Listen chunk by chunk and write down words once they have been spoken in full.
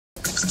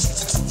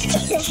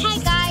Hi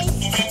guys,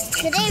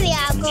 today we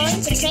are going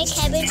to play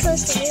cabin crew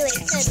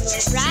simulator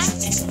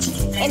roblox,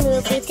 and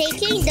we'll be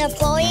taking the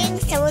Boeing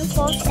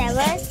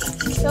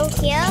 747. So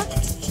here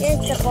is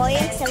the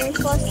Boeing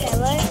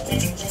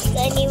 747. So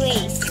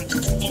anyways,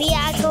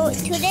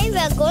 today we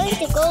are going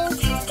to go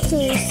to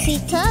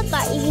Seattle,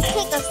 but if we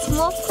take a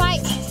small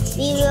flight,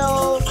 we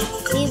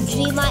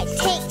might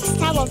take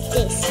some of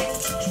this.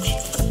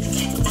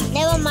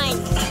 Never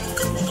mind.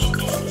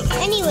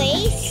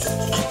 Anyways,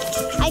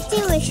 I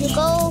think we should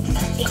go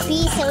to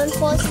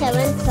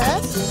B747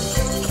 first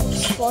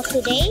for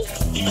today.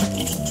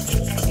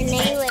 And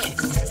anyway,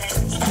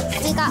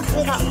 we got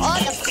all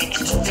the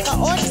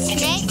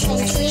snacks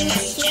and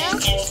drinks here.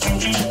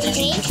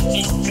 Okay.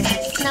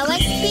 Now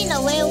let's spin the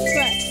wheel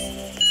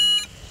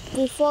first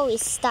before we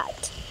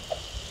start.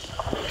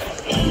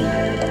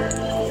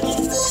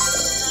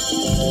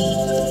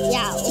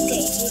 Yeah,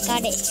 okay, we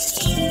got it.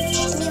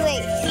 Anyway,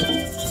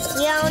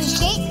 we are on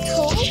gate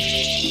 2.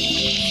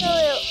 So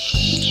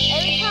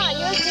every time I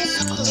use this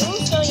crew,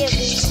 so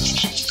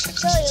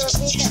it will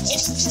be the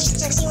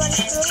A321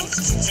 crew.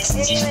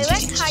 Anyway,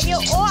 let's hire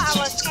all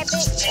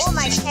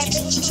my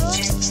cabin crew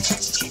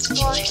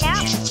for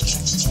help.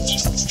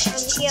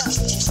 I'm here.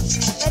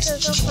 Let's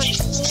also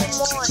continue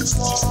more and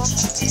more.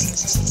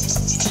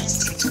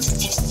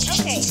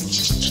 Okay.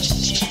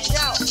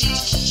 Now,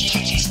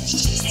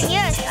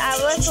 yes,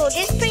 so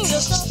this plane is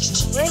also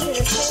going to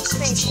the same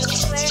place. So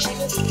very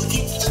many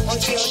or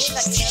the only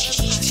got the other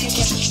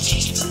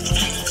passenger.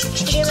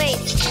 Anyway,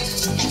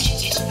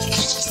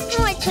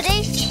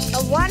 today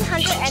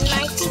 193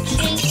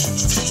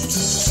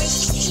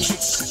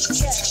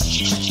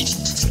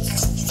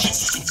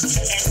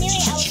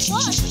 Anyway, our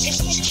boss is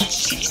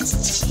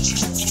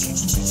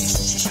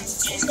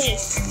okay,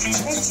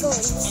 let's go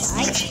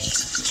inside.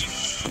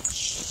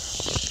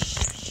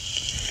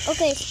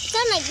 Okay, so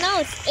like now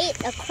it's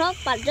 8 o'clock,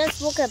 but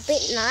just look a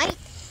bit night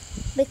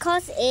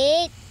because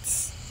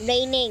it's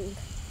raining.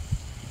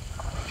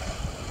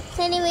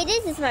 So anyway,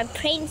 this is my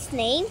plane's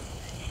name.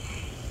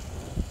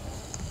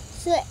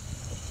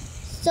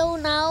 So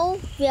now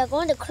we are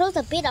going to close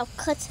a bit of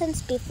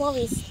curtains before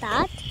we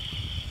start.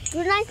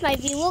 Tonight my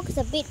view looks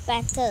a bit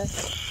better.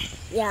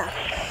 Yeah.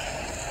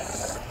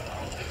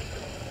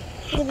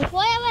 Okay,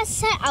 before I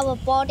set our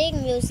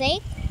boarding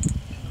music,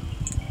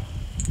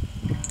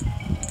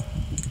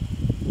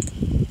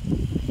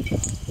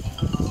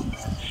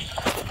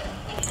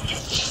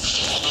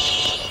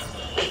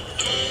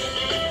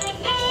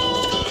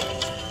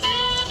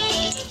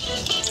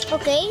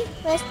 okay,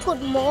 let's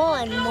put more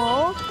and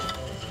more.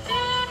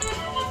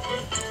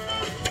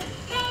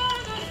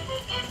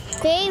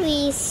 Okay,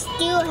 we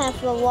still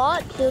have a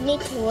lot, don't need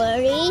to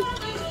worry.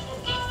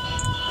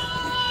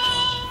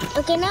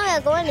 Okay, now we are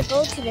going to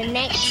go to the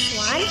next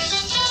one,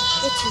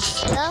 which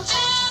is here.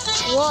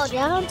 Wow,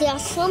 there are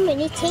so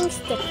many things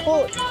to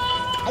put.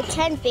 I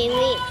can't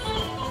believe.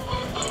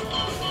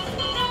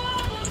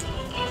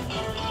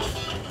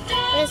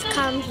 Let's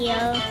come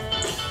here.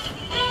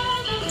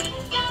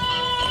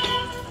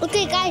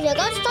 Okay guys, we're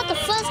going to start the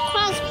first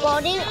class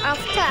boarding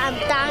after I'm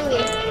done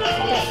with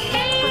the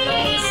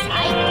economy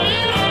side.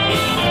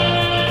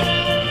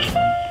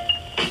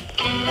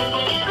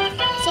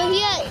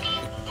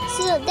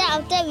 So then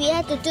after we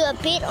have to do a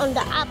bit on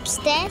the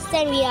upstairs,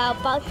 then we are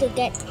about to be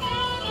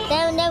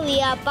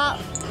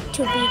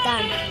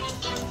done.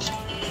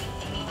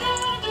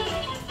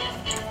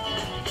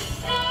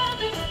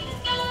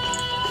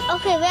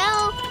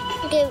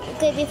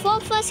 Okay, before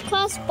first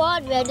class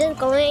board, we are just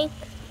going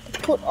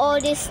put all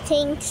these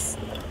things.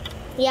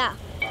 Yeah,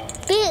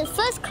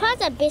 first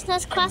class and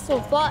business class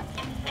will board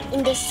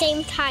in the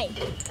same time.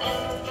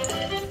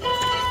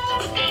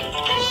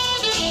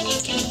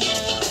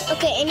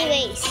 Okay,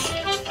 anyways,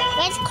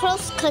 let's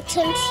close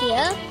curtains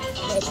here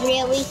with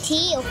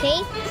reality.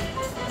 Okay,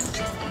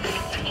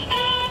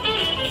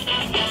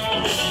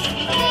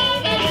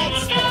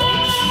 let's go.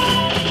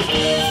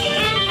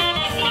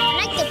 I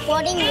like the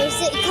boarding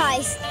music,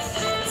 guys.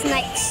 It's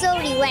like so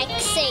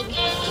relaxing.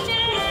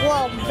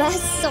 Wow,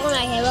 best song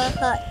I ever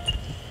heard.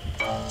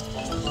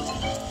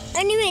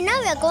 Anyway, now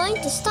we are going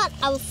to start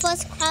our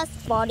first class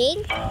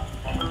boarding.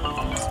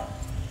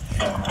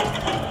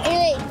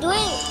 Anyway,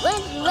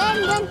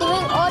 when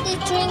doing all these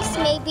drinks,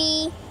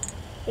 maybe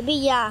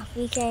yeah,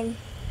 we can.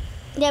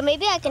 Yeah,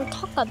 maybe I can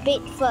talk a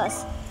bit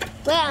first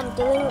where I'm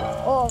doing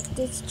all of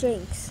these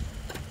drinks.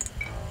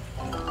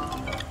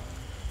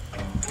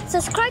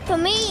 Subscribe to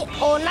me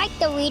or like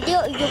the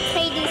video if you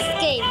play this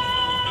game.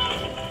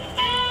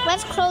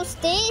 Let's close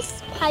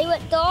this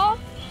pirate door.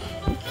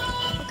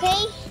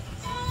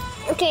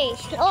 Okay,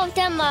 all of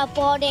them are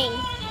boarding.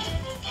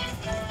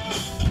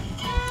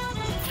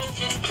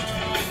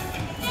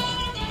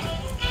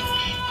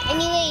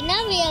 Anyway,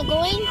 now we are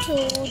going to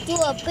do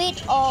a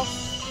bit of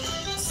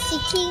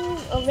seating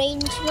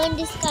arrangement.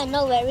 This guy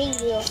not wearing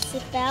your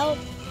seatbelt.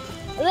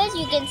 As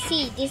you can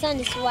see, this one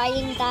is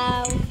lying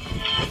down.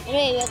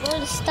 Anyway, we are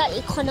going to start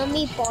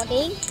economy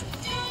boarding.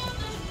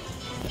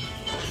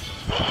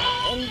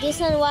 And this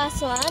one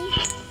was one.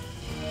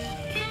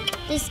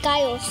 this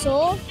guy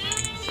also.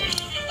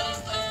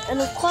 And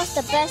of course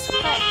the best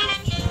part,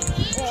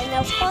 and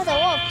of course a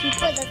lot of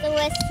people doesn't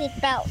wear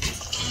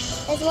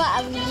seatbelts. That's what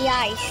I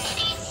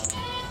realized.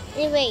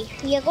 Anyway,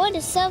 we are going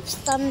to serve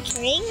some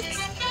drinks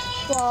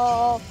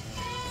for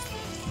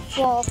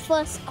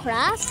first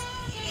class.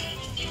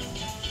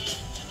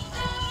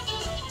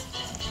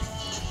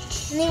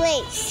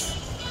 Anyways,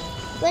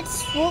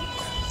 let's look.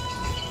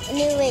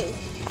 Anyway,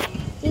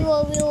 we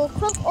will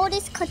cook all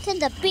this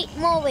content a bit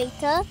more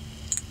later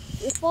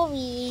before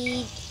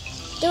we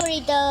do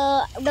it.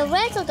 The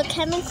rest of the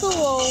cabin crew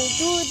will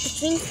do the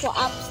drinks for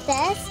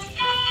upstairs.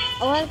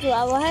 I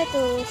will have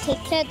to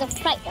take care of the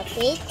flight a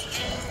bit.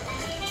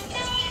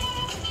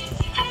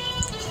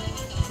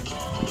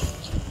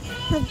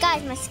 But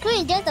guys, my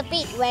screen is just a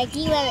bit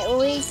laggy when I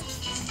always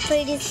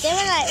play this game.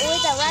 When I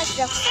always arrive,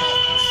 the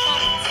flight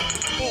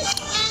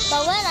starts.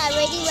 But when I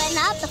already went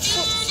up, the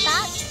food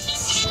starts.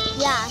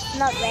 Yeah, it's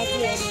not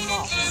laggy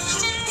anymore.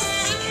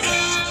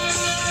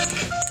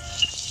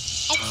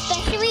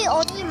 Especially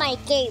only my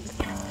game.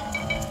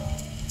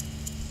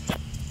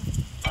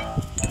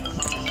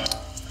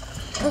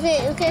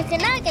 Okay,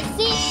 now I can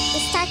see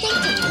it's starting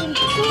to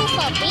improve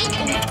a bit,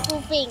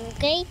 improving,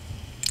 okay?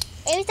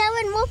 Every time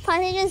when more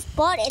passengers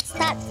board, it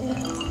starts.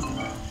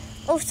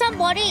 Oh,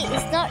 somebody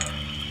is not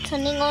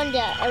turning on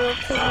their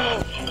aeroplane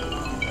mode.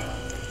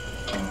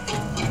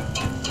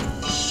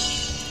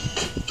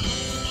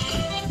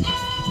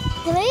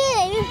 Maybe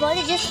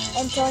everybody just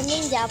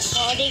enjoying their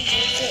boarding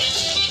music.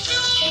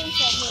 Same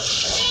for me.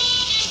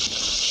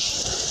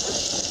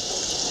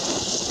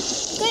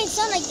 Okay, it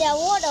sounds like there are a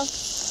lot of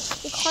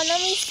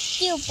economy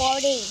still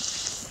boarding.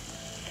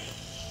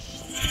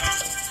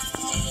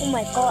 Oh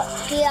my god,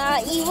 they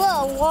are even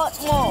a lot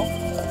more.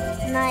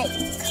 Like,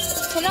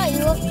 cannot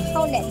even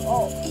count at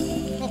all.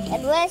 Like,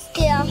 at West,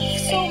 there are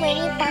so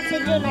many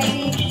passengers.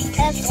 Like,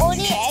 there's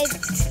only like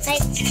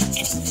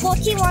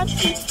 41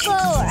 people.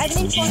 I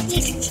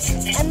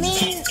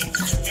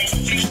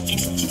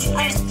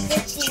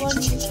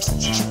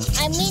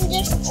mean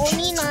just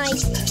only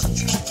like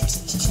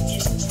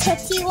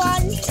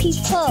 31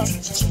 people.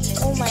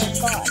 Oh my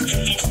god.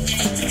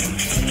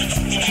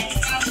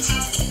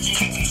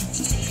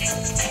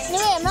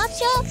 Anyway, I'm not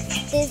sure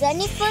if there's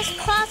any first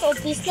class or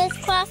business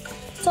class.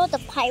 So the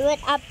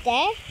pirate up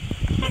there.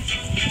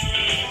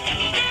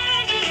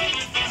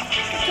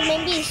 So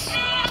maybe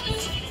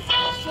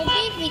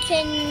we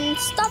can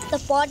stop the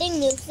boarding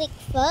music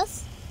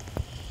first.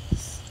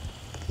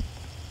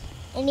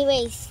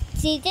 Anyways,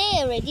 did they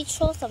already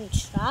throw some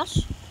trash?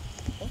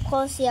 Of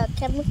course, yeah,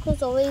 cabin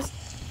crews always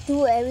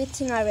do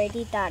everything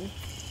already done.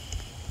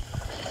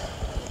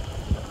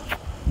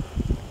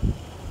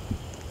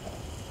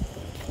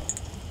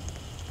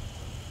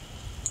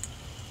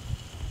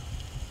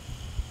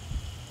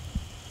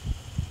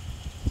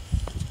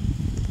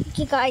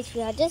 Okay guys,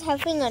 we are just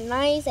having a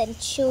nice and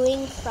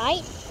chilling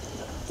flight.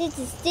 This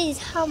is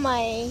how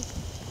my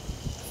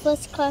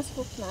first class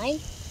looks like.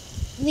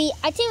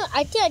 I think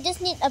I just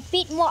need a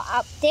bit more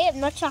update. I'm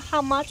not sure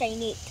how much I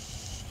need.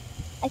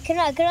 I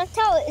cannot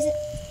tell.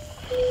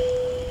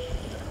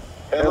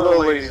 Hello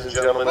ladies and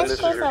gentlemen, this is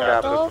your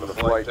captain for the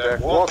flight deck.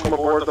 Welcome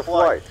aboard the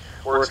flight.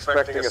 We're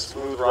expecting a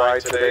smooth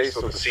ride today,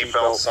 so the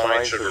seatbelt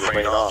sign should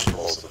remain off for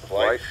most of the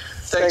flight.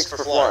 Thanks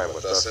for flying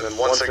with us, and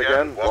once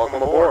again,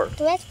 welcome aboard.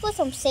 Let's put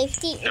some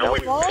safety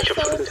involved so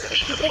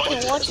people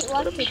can watch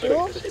what to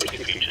do.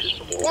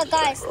 Yeah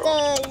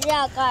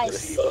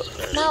guys,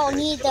 now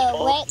only the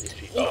wreck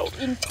is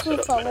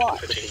improved a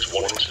lot.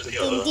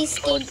 In this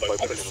game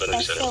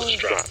especially.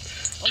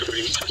 To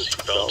release the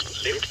seatbelt,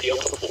 lift the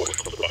upper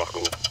portion of the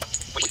buckle.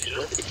 We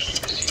suggest that you keep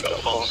the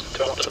seatbelt fastened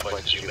to other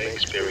points you may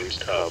experience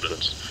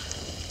turbulence.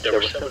 There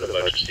are several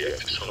emergency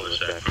exits on this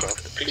aircraft.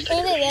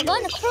 Anyway, we're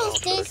going to close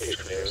this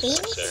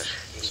thing.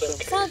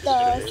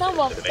 Some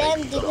of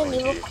them didn't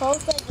even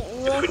close it,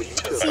 they even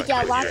see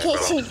their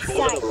luggage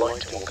inside.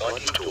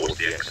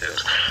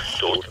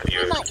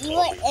 They're not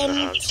even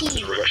empty.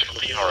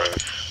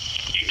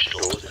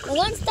 We're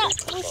going to start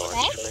push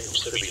back.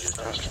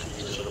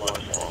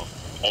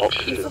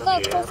 We forgot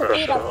to close a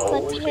bit of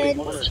curtain.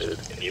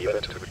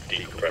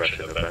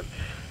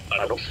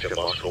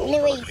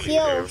 Anyway,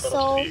 here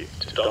also. It's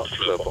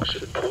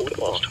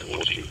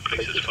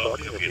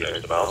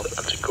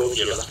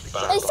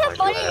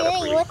somebody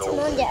didn't even turn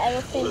on their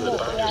aeroplane mode.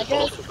 We are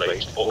just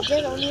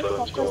only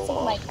focusing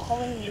by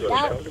calling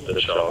without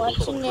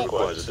watching it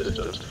on TV.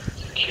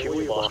 Secure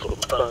your mask on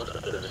first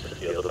and then assist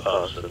the other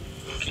person.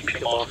 Keep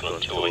your mask on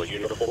until a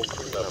uniformed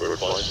crew member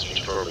advises you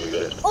to remove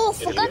it. Oh,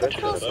 forgot to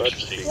close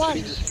one.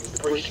 Please assume the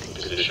bracing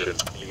position.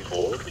 Lean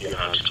forward with your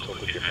hands on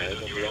top of your head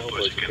and your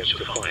elbows against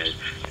your thighs.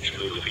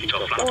 Move your feet off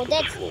flat on the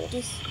floor.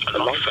 A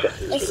life vest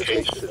is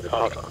located in the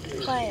car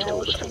fine, I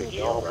was between the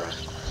armrest,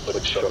 but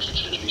instructions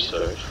to do so.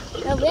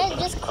 Now we have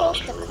just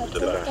closed the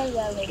curtain that we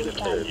already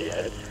done.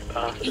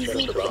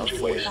 Easy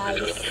peasy guys.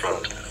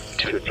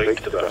 To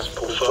inflate the vest,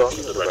 pull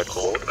firmly the red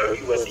cord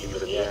only when leaving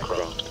the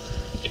aircraft.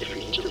 If you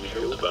need to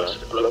refill the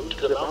vest, blow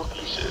to the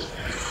mouthpieces.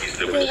 Use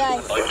the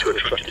whistle pipe to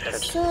attract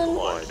attention to the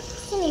line.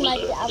 Actually, my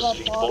our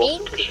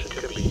boarding.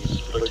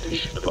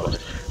 Flotation device.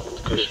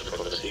 The cushion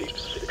from the seat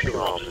slip your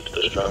arms into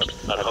the straps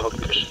and hug the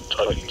cushion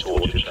tightly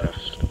towards your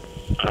chest.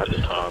 At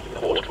this time,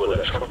 portable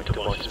electronic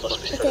devices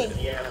must be set in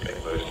the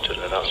airplane mode until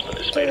an announcement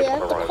is made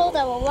upon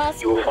arrival.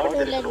 You will find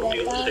this on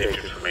the stage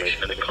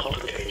information in the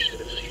card case in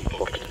the seat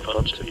pocket in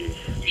front of you.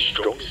 We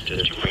strongly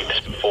suggest you read this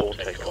before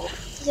takeoff.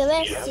 So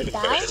let's sit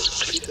down.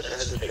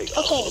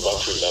 Okay.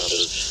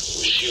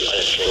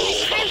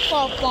 Time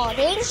for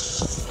boarding.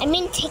 I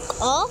mean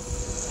take off.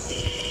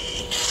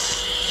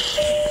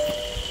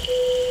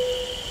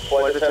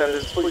 Flight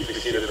attendants, please be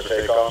seated for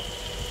takeoff.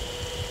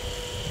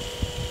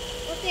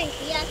 Okay,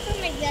 yeah, so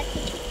like we are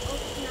taking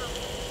off now.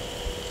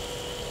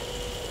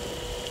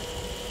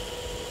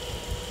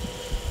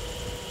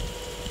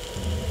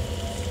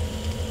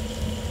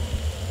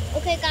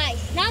 Okay guys,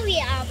 now we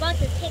are about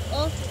to take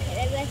off.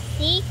 Okay, let's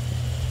see.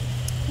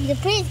 The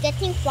plane is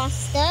getting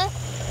faster.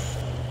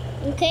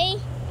 Okay,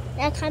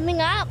 they're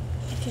coming up.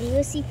 Can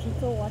you see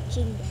people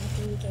watching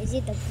that? You can see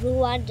the blue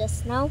one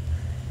just now.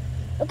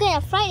 Okay,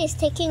 our flight is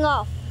taking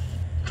off.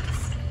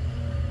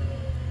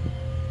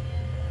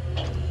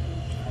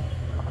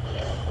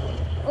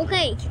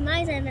 Okay,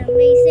 tonight's an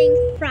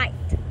amazing flight.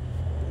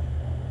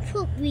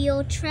 Hope we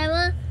will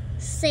travel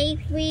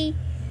safely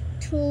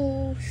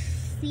to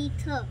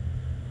Seattle.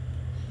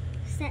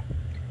 Set.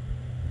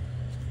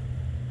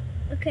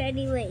 Okay,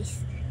 anyways.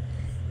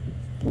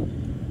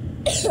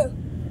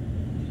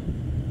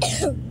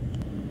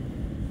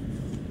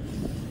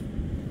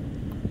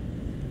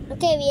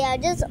 Okay, we are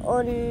just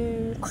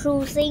on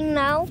cruising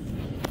now.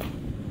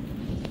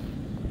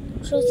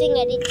 Cruising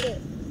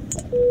attitude.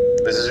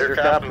 This is your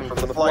captain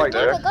from the flight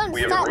deck.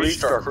 We have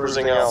reached our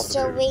cruising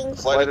altitude.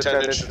 Flight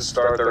attendants should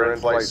start their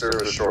in-flight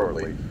service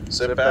shortly.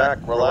 Sit back,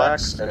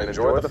 relax, and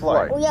enjoy the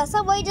flight. Oh yeah,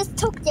 somebody just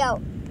took their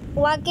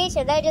luggage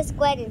and I just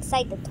went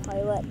inside the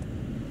toilet.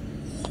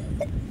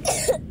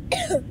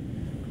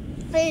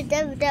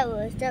 I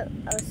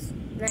was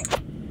like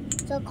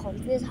so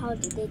confused. How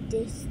did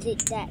they did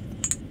that?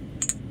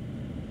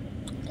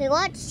 Okay,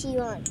 what does she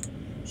want?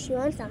 She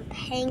wants some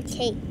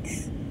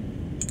pancakes.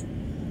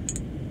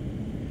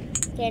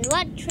 Okay, and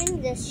what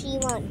drink does she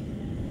want?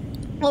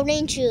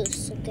 Orange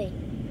juice. Okay.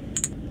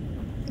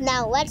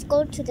 Now let's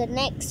go to the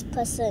next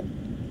person.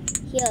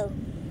 Here.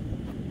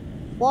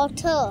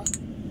 Water.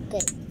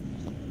 Okay.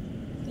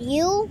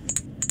 You.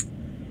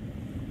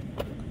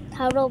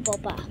 Taro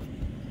boba.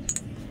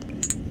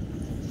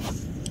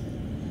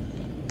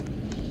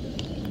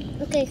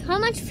 Okay, how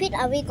much feet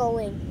are we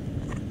going?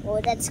 Oh,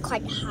 that's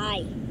quite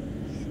high.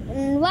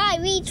 And why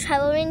are we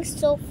traveling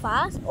so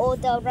fast? Or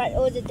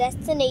the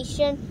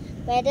destination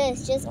weather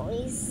is just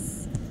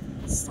always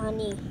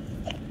sunny.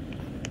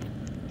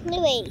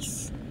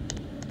 Anyways,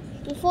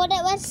 before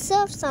that, let's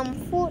serve some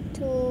food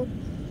to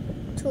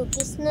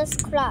business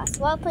class.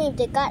 What happens if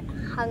they got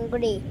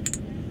hungry?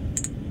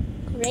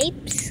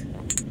 Grapes.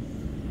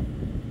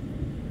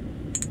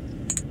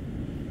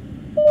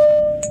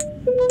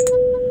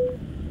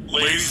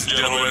 Ladies and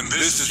gentlemen,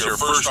 this is your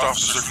first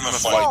officer from the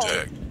flight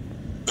deck.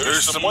 There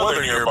is some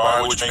weather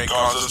nearby which may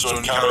cause us to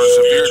encounter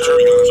severe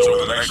turbulence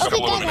over the next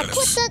couple of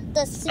minutes.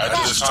 At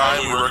this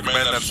time, we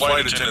recommend that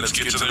flight attendants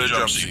get to their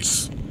jump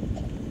seats.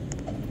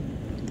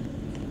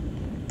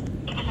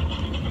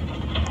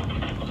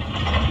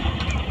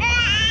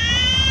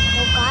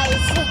 Oh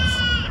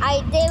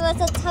guys, there was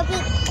a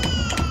turbulence.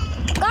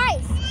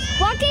 Guys,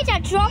 rockets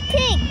are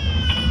dropping.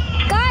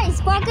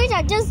 Guys, rockets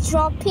are just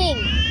dropping.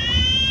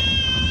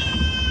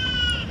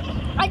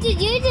 Did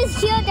you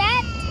just hear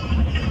that?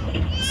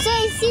 So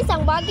I see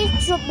some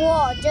rockets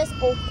wall just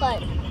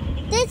open.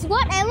 This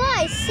whatever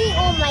I see.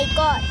 Oh my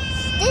god,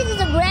 this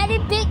is a very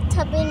big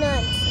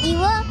turbulence. You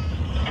were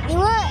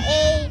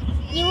a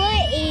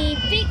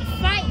big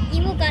fight.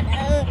 You got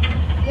a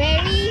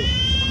very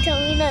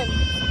turbulence,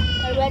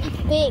 a very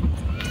big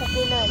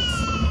turbulence.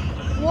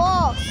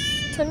 Walls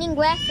turning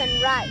left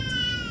and right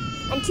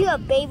until a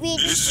baby.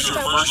 This is your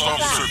first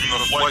officer from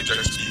the flight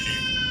deck speaking.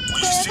 We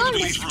seem to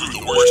be through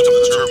the worst of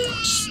the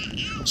turbulence.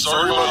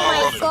 Sorry about how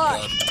rough it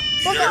got.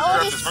 The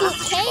aircraft is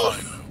perfectly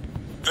fine.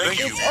 Thank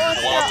you for your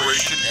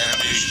cooperation and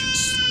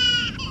patience.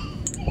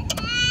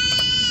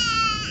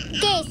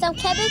 Okay, some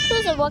cabin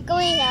crews are walking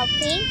away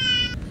helping.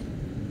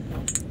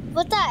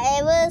 What I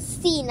ever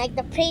seen, like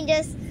the plane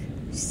just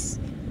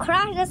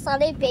crashed and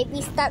suddenly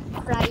baby start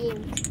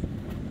crying.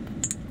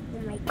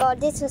 Oh my god,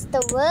 this was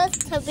the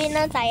worst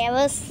turbulence I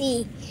ever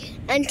see.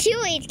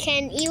 Until it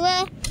can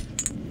either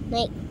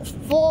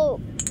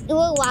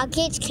your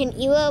luggage can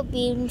either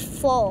be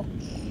full.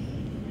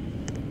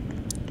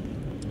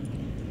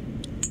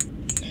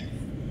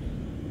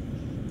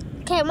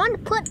 Okay, I want to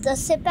put the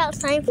seatbelt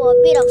sign for a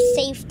bit of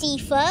safety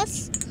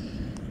first.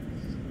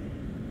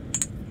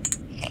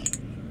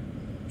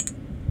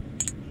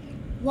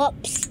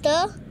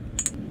 Lobster.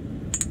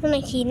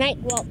 He like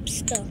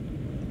lobster.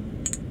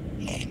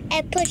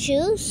 Apple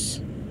juice.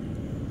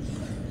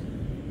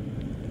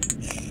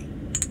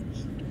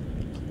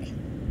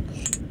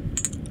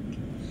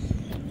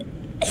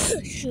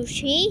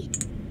 Sushi.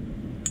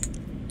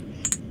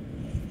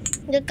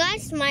 The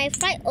guys, my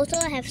flight also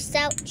have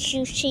sell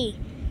sushi.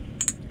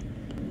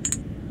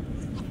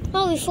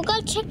 Oh, we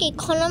forgot to check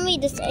economy.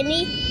 Does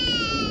any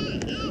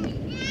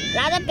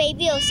another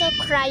baby also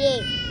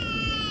crying?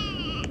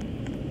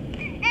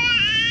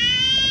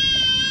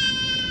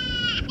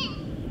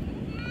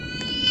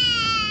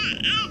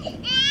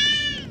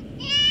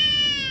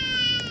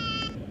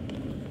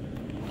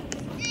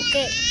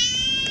 Okay.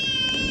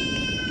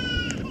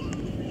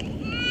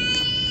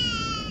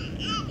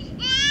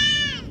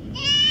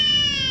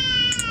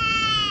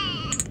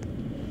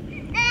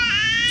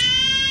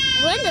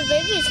 When the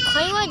baby is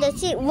crying, why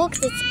does it look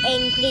it's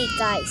angry,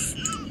 guys?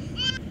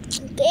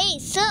 Okay,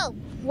 so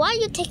why are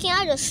you taking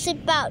out your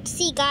seatbelt?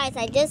 See, guys,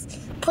 I just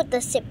put the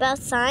seatbelt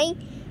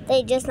sign.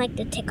 They just like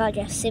to take out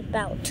your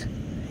seatbelt.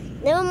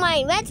 Never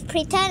mind. Let's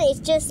pretend it's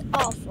just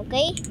off.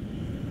 Okay.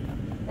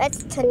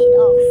 Let's turn it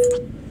off.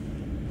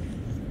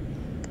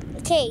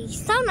 Okay.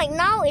 Sound like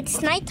now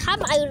it's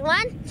nighttime. I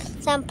want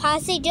some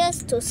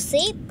passengers to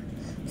sleep,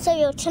 so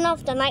you'll turn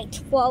off the light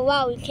for a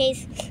while in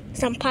case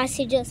some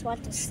passengers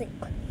want to sleep.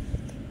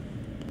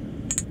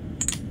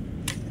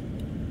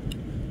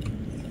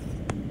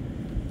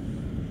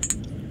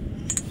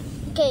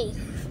 Okay,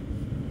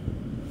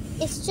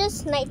 it's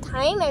just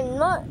nighttime and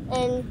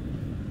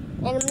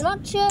I'm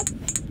not sure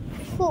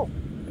who.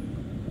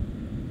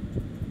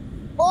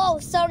 Oh,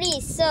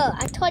 sorry, sir.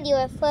 I thought you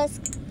were in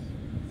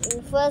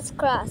first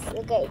class.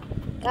 Okay,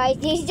 guys,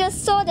 you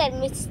just saw that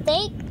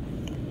mistake.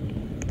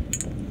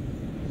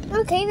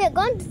 Okay, we're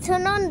going to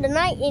turn on the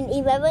light in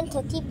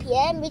 11:30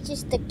 p.m., which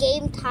is the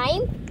game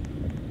time.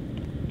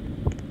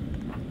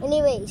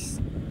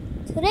 Anyways,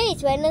 today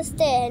is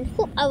Wednesday, and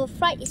hope our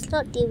flight is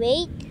not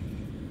delayed.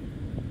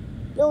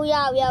 Oh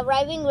yeah, we are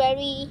arriving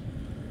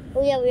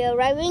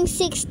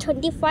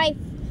 6:25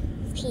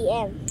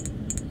 p.m.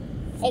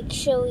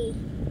 actually.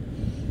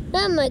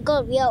 Oh my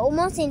god, we are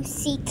almost in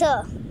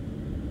Seattle.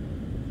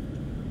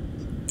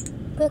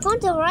 We're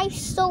going to arrive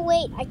so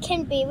late. I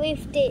can't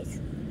believe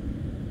this.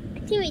 I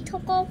think we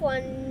took off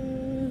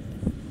on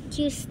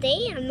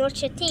Tuesday. I'm not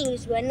sure. I think it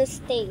was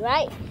Wednesday,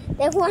 right?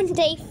 Then one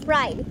day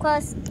flight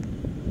because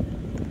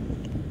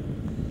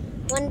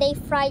one day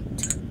flight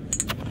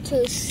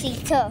to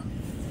Seattle.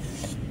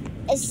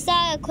 As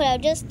I could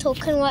have just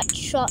taken what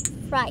short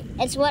flight,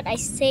 as what I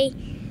say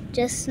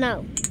just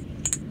now.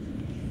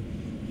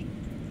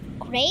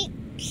 Great.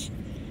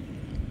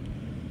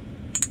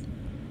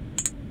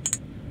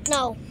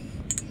 No,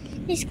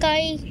 this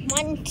guy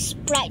wants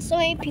Sprite. So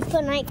many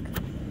people like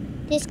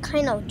this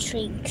kind of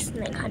drinks,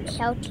 like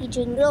unhealthy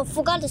drink. Oh,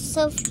 forgot to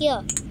serve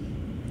here.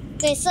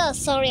 Okay, sir,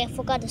 sorry, I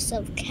forgot to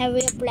serve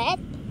carrier bread.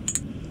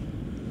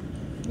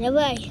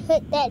 Never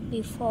heard that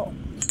before.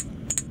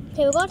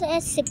 Okay, we're going to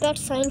add seatbelt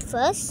sign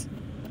first.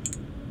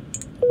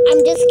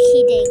 I'm just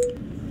kidding.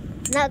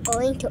 Not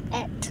going to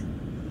add.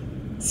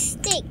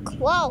 Steak.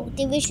 Wow,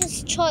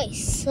 delicious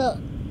choice, sir.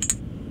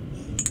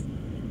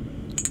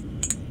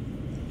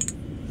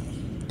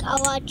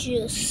 Guava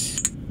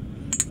juice.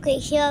 Okay,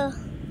 here.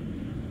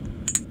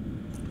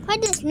 Why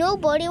does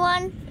nobody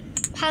want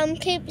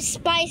pumpkin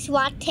spice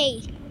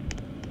latte?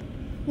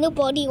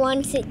 Nobody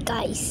wants it,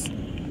 guys.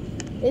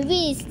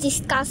 Maybe it's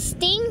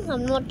disgusting.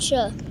 I'm not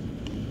sure.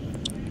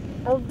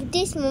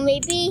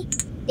 Maybe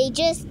they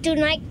just don't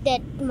like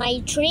that my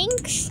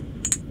drinks.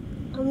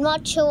 I'm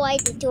not sure why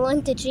they don't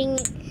want to drink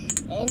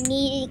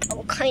any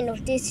kind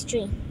of this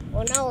drink.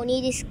 Well, now only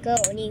this girl,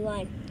 only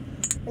one.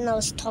 And I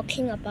was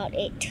talking about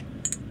it.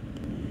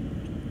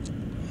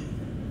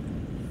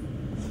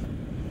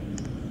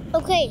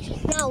 Okay,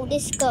 now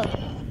this girl.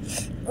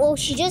 Oh,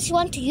 she just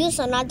wants to use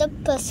another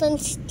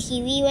person's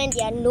TV when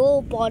they are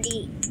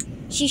nobody.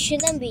 She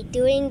shouldn't be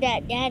doing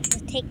that. They have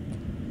to take.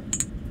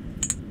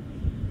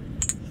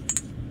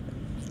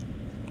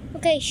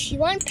 Okay, she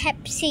wants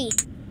Pepsi.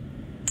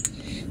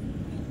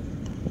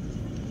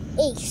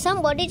 Hey,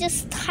 somebody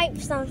just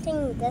typed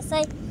something. That's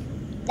why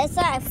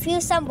I feel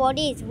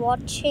somebody is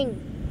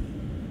watching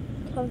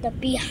from the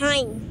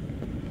behind.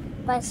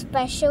 But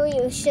especially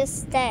it was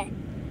just there.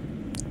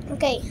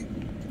 Okay.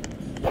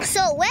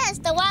 So where's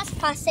the last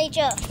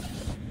passenger?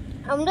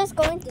 I'm just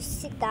going to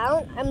sit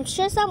down. I'm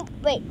sure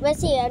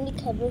where's the only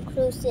cabin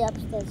crew? See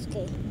upstairs.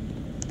 Okay.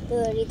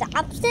 The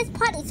upstairs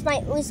part is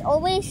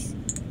always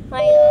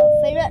my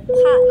favorite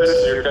part. This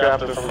is your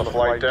captain from the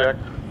flight deck.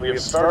 We have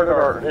started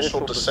our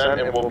initial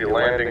descent and will be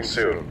landing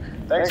soon.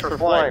 Thanks for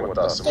flying with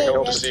us, and we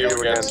hope to see you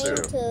again soon.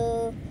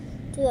 To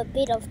do a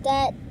bit of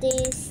that,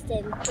 this,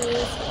 and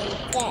this,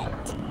 and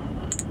that.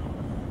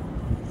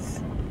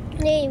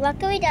 Hey,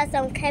 luckily there's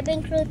some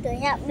cabin crew to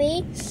help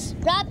me.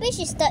 Rubbish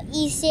is the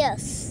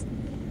easiest.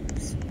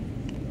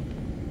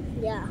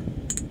 Yeah.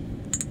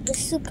 It's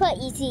super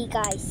easy,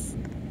 guys.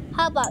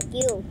 How about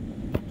you?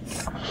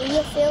 Do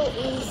you feel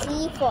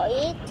easy for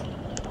it?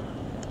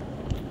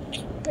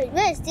 Wait,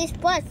 where's this?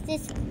 What's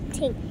this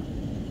thing?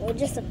 Oh,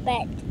 just a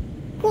bed.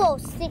 Whoa,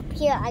 sleep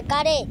here. I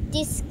got it.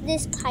 This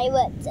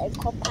pirates. I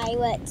call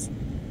pirates.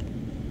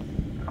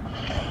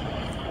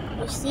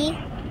 You see?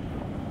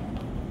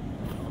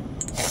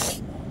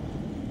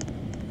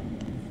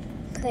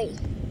 Okay.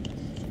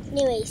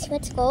 Anyways,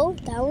 let's go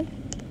down.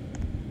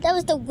 That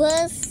was the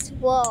worst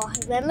wall.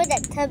 Remember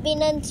that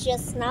turbulence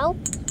just now?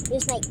 It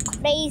was like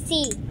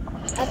crazy.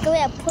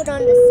 Okay, I put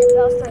on the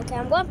seatbelt sign.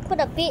 I'm going to put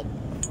a bit.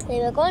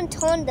 We're going to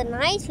turn the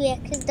lights. We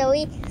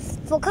accidentally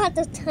forgot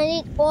to turn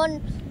it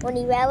on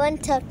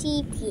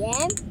 11:30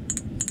 p.m.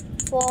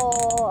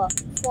 for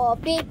a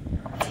bit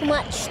too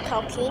much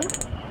talking.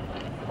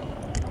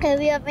 Okay,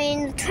 we have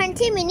been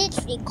 20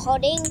 minutes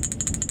recording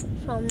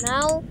from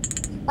now.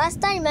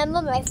 Last time,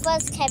 remember my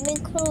first cabin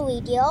crew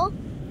video?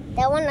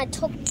 That one I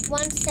took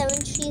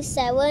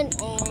 1737 and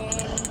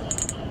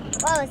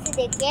what was it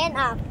again?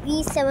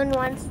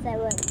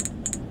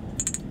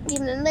 B717.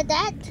 Remember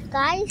that,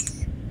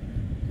 guys?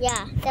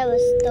 Yeah, that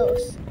was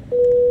those.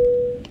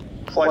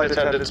 Flight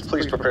attendants,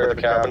 please prepare the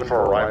cabin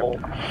for arrival.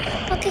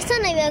 Okay, so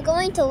now we are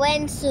going to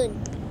land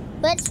soon.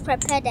 Let's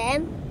prepare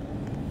them.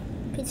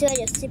 Please wear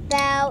your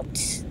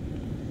seatbelt.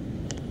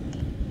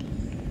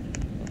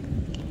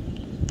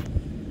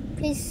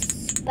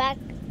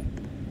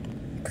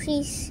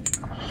 Please,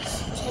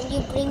 can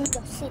you bring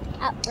your seat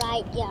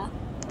upright? Yeah,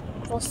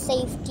 for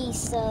safety,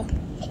 sir.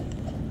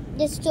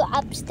 Let's do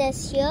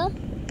upstairs here.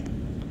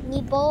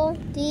 Nibble,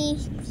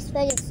 please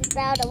wear your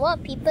seatbelt. A lot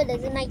of people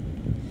doesn't like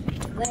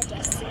to wear their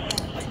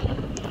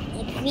seatbelt.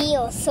 And me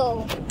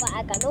also, but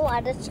I got no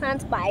other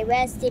chance, but I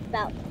wear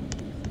seatbelt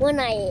when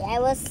I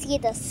ever see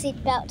the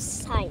seatbelt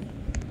sign.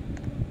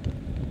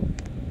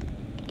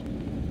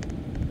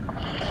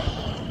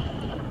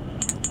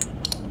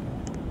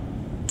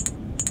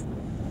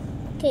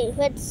 Okay,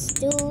 let's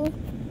do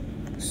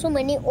so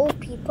many old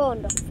people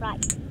on the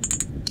flight.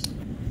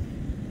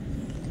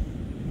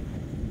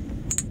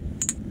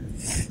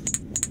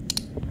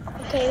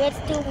 Okay, let's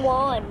do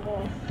more and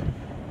more.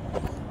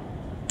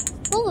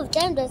 Both of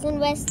them doesn't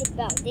wear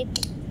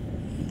seatbelt.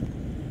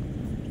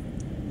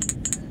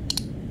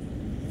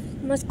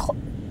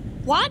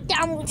 What?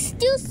 I'm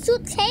still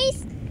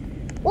suitcase?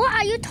 What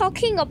are you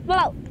talking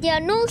about? There are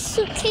no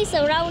suitcase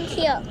around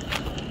here.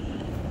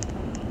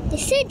 They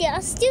said there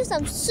are still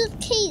some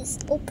suitcase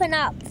open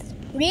up.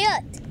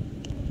 Weird.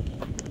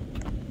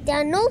 There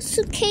are no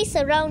suitcase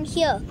around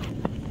here.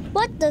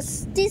 What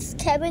does this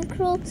cabin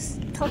crew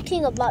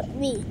talking about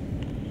me?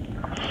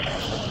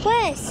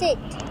 Where is it?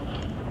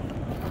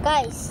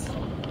 Guys,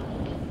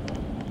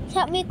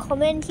 help me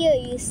comment here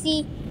if you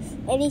see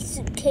any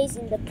suitcase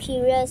in the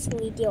previous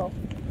video.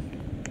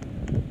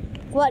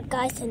 What,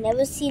 guys? I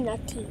never see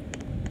nothing.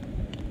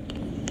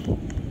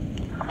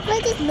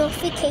 What is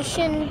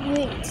notification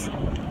means?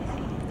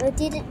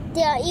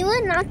 There are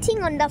even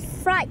nothing on the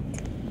flight.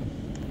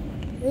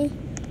 Well,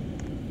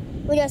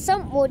 there's a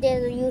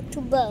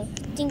YouTuber. I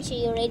think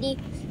she already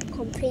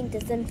complained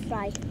doesn't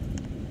fly.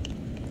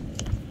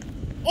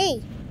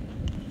 Hey,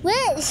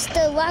 where is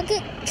the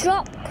luggage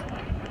drop?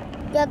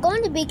 You're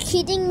going to be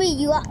kidding me.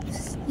 You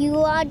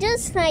are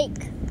just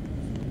like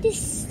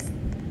this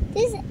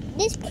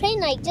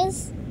plane. Like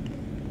just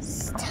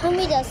tell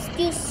me there's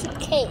still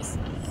suitcase.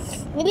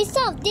 Maybe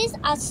some of these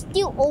are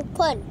still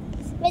open.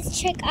 Let's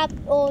check up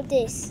all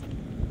this.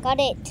 Got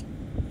it.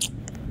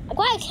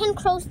 Why I can't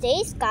close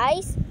this,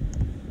 guys?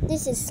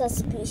 This is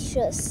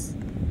suspicious.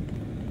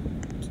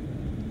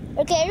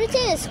 Okay,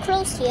 everything is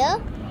closed here.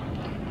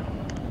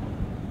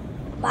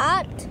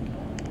 But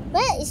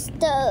where is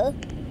the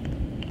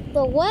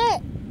where?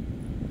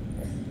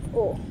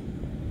 Oh,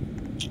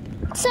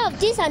 some of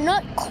these are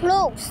not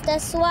closed.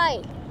 That's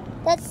why.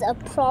 That's a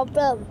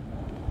problem.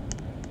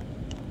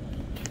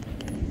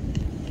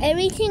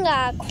 Everything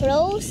are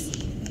closed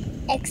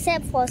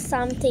except for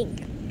something.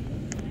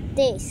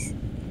 This.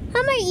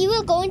 How am I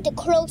even going to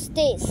close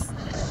this?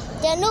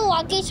 There are no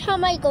luggage. How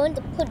am I going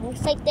to put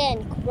inside there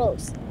and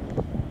close?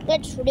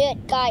 That's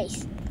weird,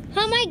 guys.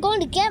 How am I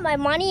going to get my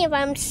money if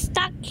I'm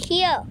stuck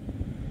here?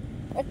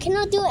 I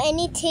cannot do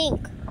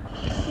anything.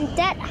 And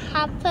that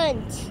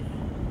happens.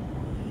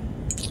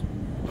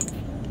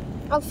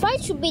 Our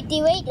flight should be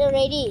delayed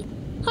already.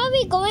 How are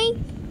we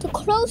going to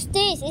close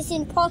this? It's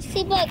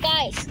impossible,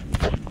 guys.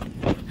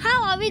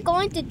 How are we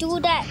going to do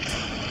that?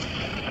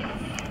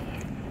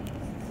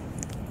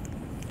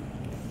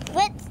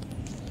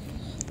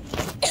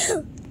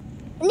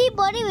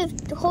 Anybody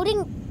with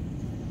holding?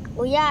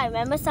 Oh yeah, I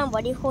remember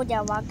somebody hold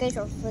their luggage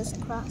on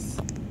first class.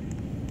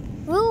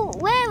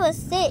 Where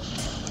was it?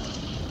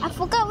 I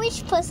forgot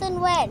which person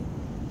went.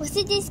 Was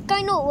it this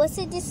guy? No, was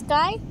it this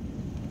guy?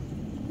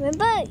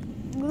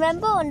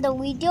 Remember on the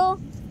video,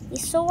 we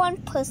saw one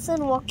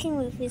person walking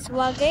with his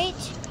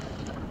luggage.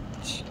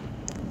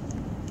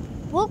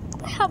 Look,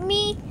 help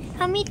me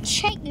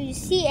check if you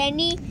see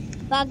any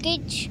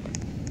luggage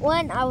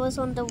when I was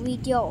on the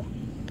video.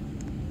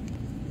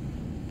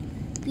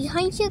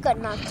 Behind here got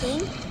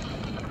nothing.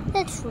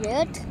 That's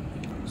weird.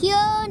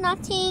 Here,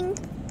 nothing.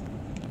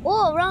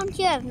 Oh, around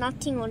here I have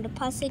nothing on the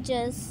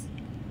passengers.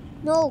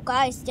 No,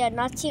 guys, there are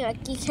nothing.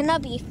 It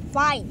cannot be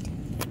found.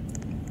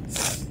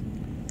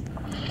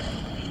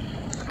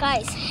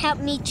 Guys, help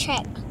me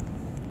check.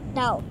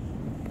 Now.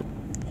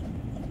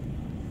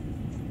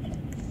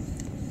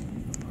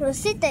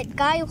 Was it that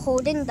guy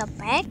holding the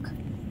bag?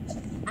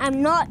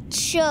 I'm not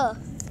sure.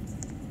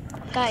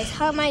 Guys,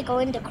 how am I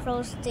going to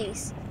close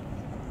this?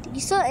 Did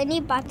you saw any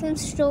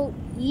buttons show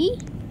E?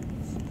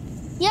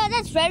 Yeah,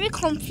 that's very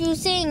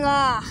confusing.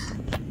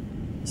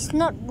 It's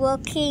not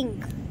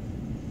working.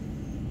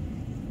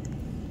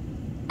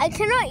 I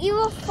cannot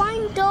even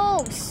find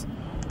those.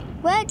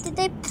 Where did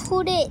they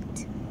put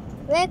it?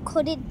 Where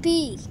could it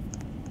be?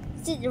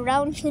 Is it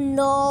around here?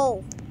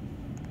 No.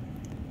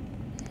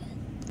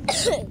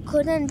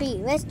 Couldn't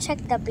be. Let's check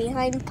the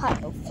behind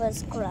part of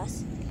first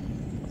class.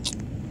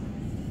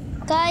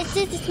 Guys,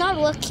 this is not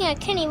working. I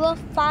can't even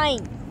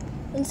find.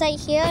 Inside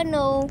here,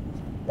 no.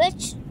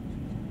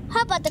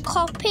 How about the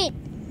cockpit?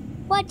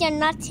 What? There's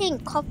nothing.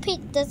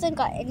 Cockpit doesn't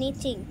got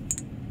anything.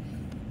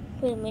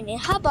 Wait a minute.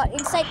 How about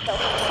inside the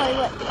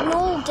toilet?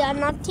 No, there's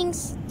nothing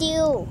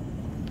still.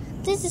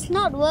 This is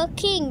not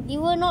working.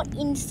 You were not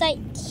inside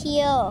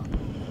here.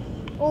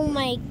 Oh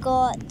my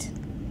god.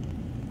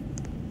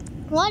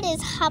 What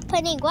is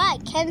happening? Why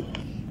can't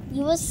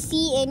you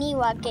see any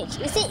luggage?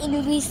 Is it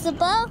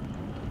invisible?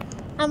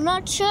 I'm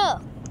not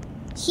sure.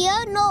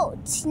 Here? No,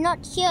 it's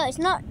not here. It's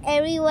not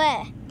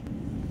everywhere.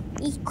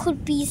 It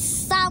could be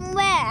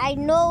somewhere. I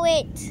know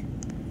it.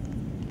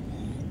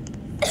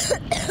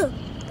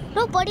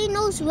 Nobody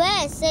knows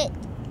where is it.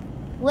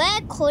 Where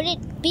could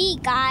it be,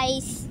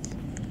 guys?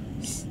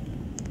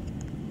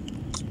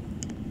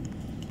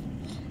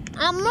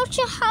 I'm not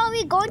sure how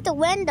we're going to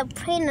land the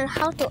plane and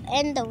how to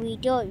end the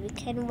video if we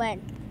can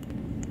win.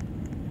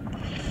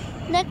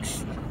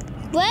 Next,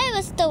 where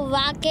is the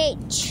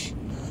luggage?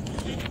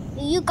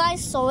 You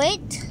guys saw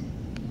it?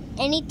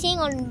 Anything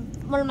on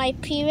my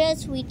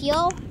previous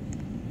video?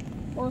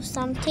 Or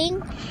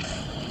something?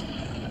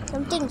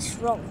 Something's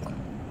wrong.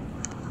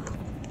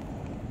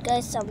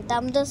 Guys, some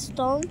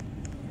thunderstorm.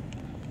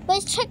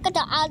 Let's check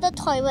the other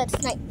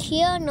toilets. Like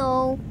here,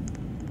 no.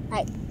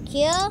 Like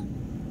here.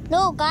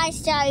 No,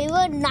 guys, there are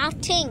even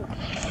nothing.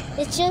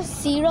 It's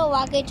just 0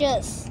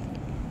 luggages.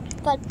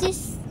 But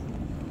this,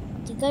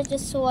 you guys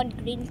just saw one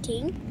green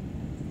thing.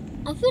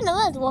 I feel like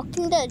I was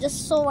walking there, I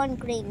just saw one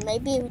green.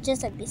 Maybe it was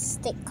just a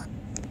mistake.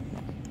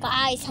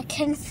 Guys, I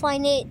can't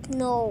find it.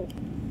 No.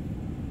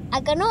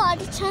 I got no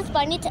other chance, but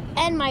I need to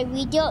end my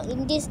video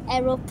in this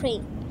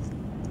aeroplane.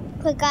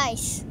 Okay,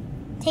 guys.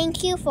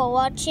 Thank you for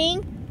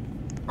watching.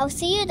 I'll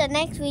see you in the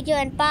next video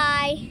and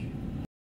bye.